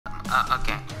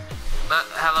Okay. But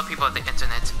hello people of the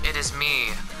internet, it is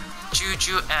me,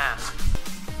 Juju F.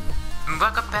 And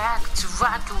welcome back to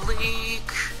Rocket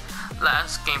League.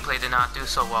 Last gameplay did not do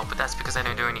so well, but that's because I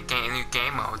didn't do any new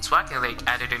game modes. Rocket League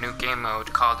added a new game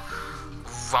mode called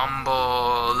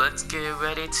Rumble. Let's get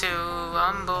ready to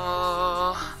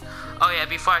rumble. Oh yeah,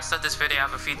 before I start this video, I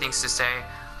have a few things to say.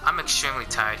 I'm extremely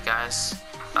tired, guys.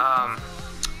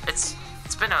 It's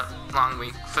been a long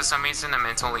week. For some reason, I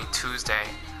mean, it's only Tuesday.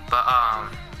 But,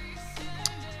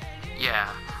 yeah.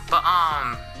 But,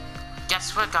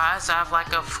 guess what, guys? I have like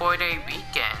a 4-day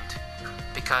weekend.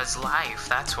 Because life,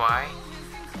 that's why.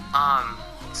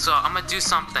 So I'm gonna do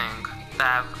something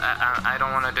that I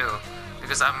don't want to do.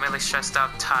 Because I'm really stressed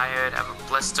out, tired, I have a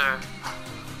blister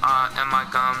in my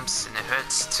gums, and it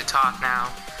hurts to talk now.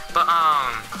 But,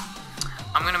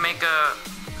 I'm gonna make a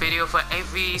video for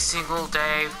every single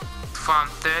day from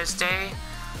Thursday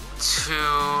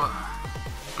to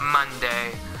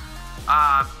Monday,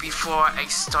 before I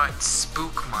start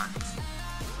Spook Month.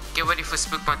 Get ready for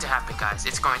Spook Month to happen, guys.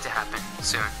 It's going to happen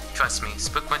soon. Trust me.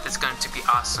 Spook Month is going to be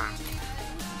awesome.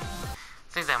 I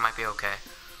think that might be okay.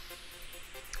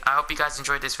 I hope you guys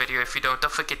enjoyed this video. If you don't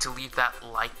forget to leave that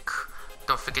like.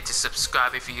 Don't forget to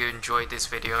subscribe if you enjoyed this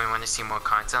video and want to see more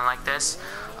content like this.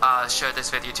 Share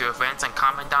this video to your friends and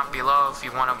comment down below if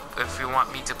you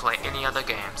want me to play any other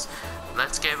games.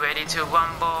 Let's get ready to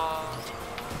rumble.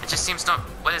 It just seems not.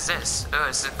 What is this? Oh,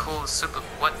 it's a cool super.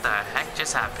 What the heck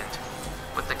just happened?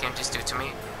 What the game just do to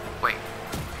me? Wait.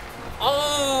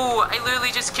 Oh! I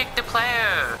literally just kicked the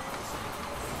player.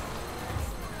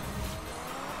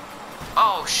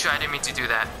 Oh shit! I didn't mean to do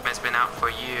that. It's been out for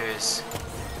years.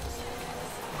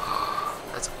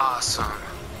 That's awesome.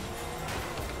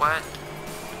 What?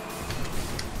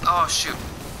 Oh shoot.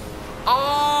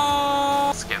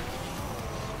 Oh! Skip.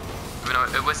 Even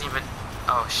though it wasn't even.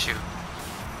 Oh shoot.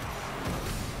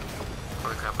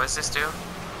 Holy crap, what does this do?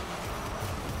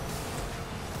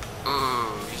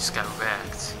 Ooh, you just got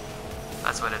wrecked.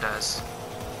 That's what it does.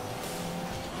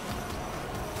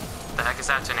 The heck is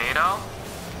that, tornado?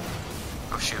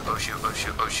 Oh shoot, oh shoot, oh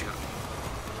shoot, oh shoot.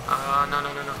 No.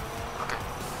 Okay.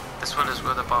 This one is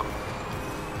where the ball.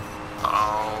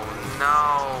 Oh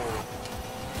no.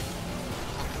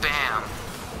 Bam.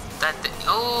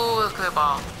 Oh, look at the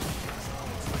ball.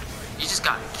 You just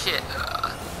got kicked.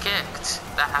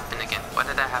 That happened again. Why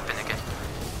did that happen again?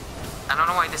 I don't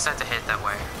know why I decided to hit that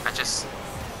way.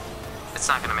 It's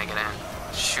not gonna make it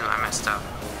in. Shoot, I messed up.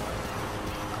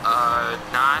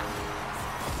 Not.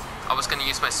 I was gonna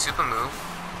use my super move.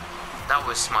 That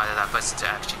was smart of that person to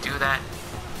actually do that.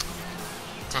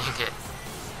 Dang it.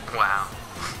 Wow.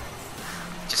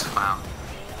 Just wow.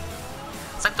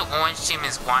 It's like the orange team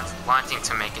is wanting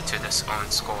to make it to this own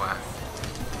score.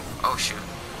 Oh shoot.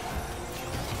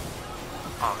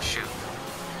 Oh shoot.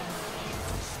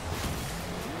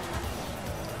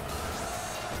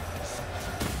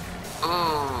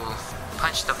 Ooh,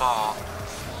 punch the ball.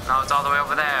 Now it's all the way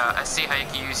over there. I see how you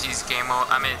can use these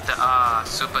the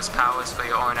super's powers for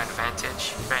your own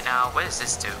advantage. Right now, what does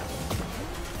this do?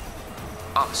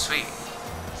 Oh, sweet.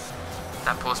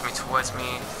 That pulls me towards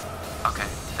me. Okay.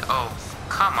 Oh,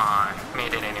 come on.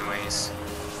 Made it anyways.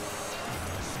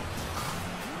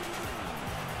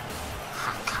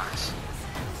 Oh, gosh.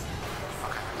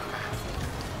 Okay.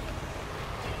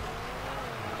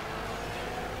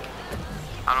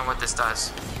 I don't know what this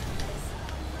does.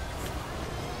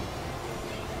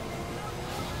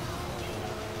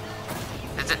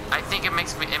 I think it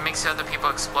makes other people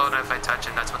explode if I touch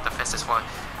it. That's what the fist is for.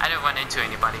 I didn't run into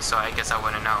anybody, so I guess I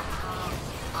wouldn't know.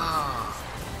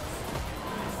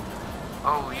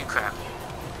 Oh, you crap.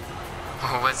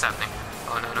 Oh, what's happening?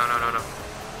 Oh, no. No.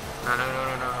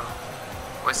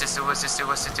 What's this do? What's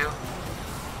it do?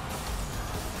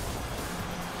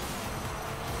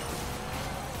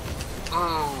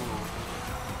 Ooh.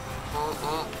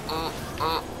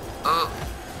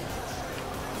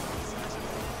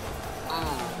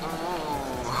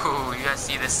 Ooh, you guys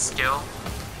see this skill?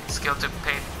 Skill to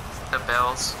pay the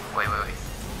bills. Wait.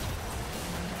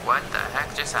 What the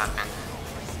heck just happened?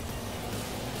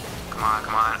 Come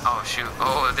on. Oh shoot.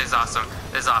 Oh, this is awesome.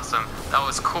 That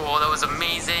was cool. That was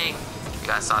amazing. You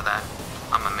guys saw that?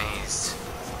 I'm amazed.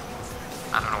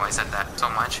 I don't know why I said that so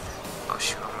much. Oh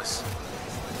shoot, almost.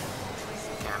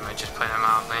 Yeah, I'm gonna just put him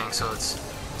out playing, so it's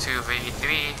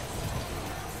 2v3.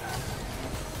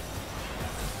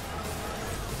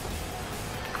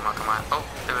 Come on. Oh,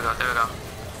 there we go.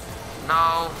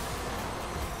 No.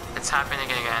 It's happening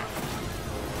again.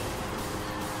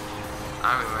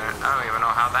 I don't even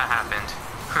know how that happened.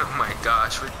 Oh my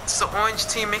gosh, it's the orange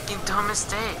team making dumb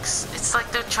mistakes. It's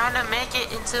like they're trying to make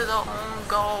it into the own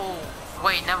goal.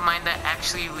 Wait, never mind, they're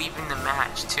actually leaving the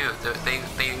match too. They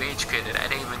rage quitted. I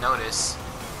didn't even notice.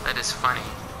 That is funny.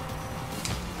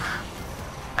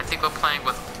 I think we're playing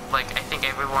with, like, I think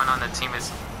everyone on the team is,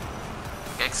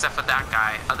 except for that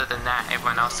guy. Other than that,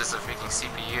 everyone else is a freaking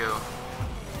CPU.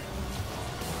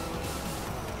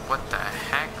 What the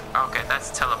heck? Okay,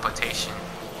 that's teleportation.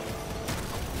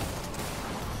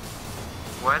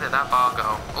 Where did that ball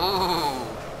go? Ooh!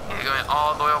 You're going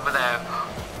all the way over there.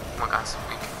 Oh my god,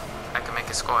 I can make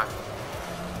a score.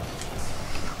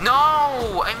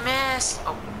 No! I missed!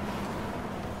 Oh.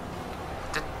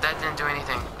 That didn't do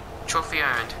anything. Trophy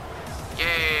earned.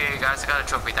 Yay, guys, I got a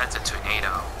trophy. That's a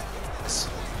tornado.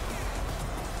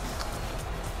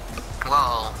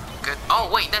 Well, good. Oh,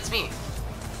 wait, that's me.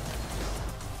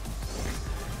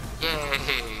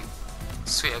 Yay.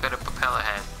 Sweet, I got a propeller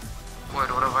head. What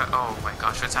have I... Oh my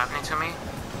gosh, what's happening to me?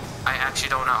 I actually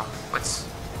don't know. What's...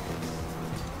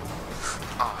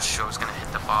 Oh, sure, I was gonna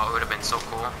hit the ball. It would have been so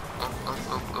cool.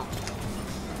 Oh.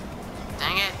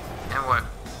 Dang it. Didn't work.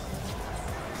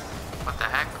 What the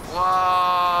heck? Whoa!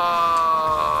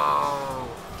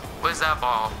 Where's that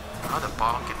ball? How did the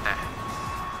ball get there?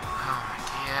 Oh my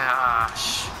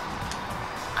gosh.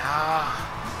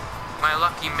 My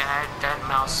lucky mad dead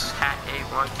mouse hat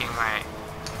ain't working right.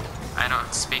 I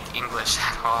don't speak English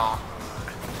at all.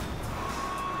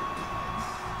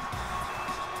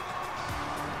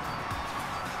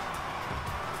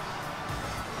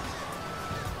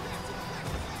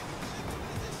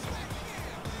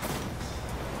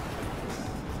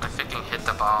 I freaking hit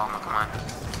the ball. Come on.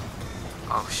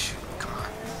 Oh shoot. Come on.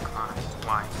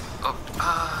 Why? Oh,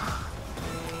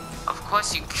 of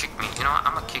course you kick me. You know what?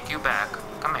 I'm gonna kick you back.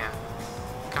 Come here.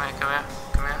 Come here.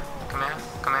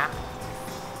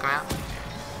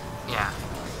 Yeah,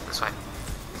 this way.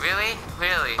 Really?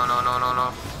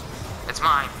 No. It's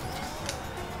mine.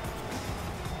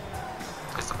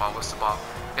 Where's the ball?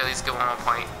 Okay, let's get one more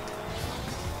point.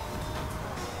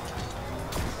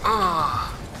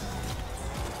 Ugh.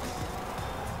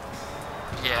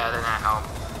 Yeah, then that helped.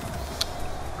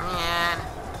 Man.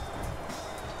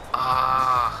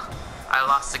 I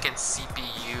lost against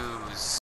CPU.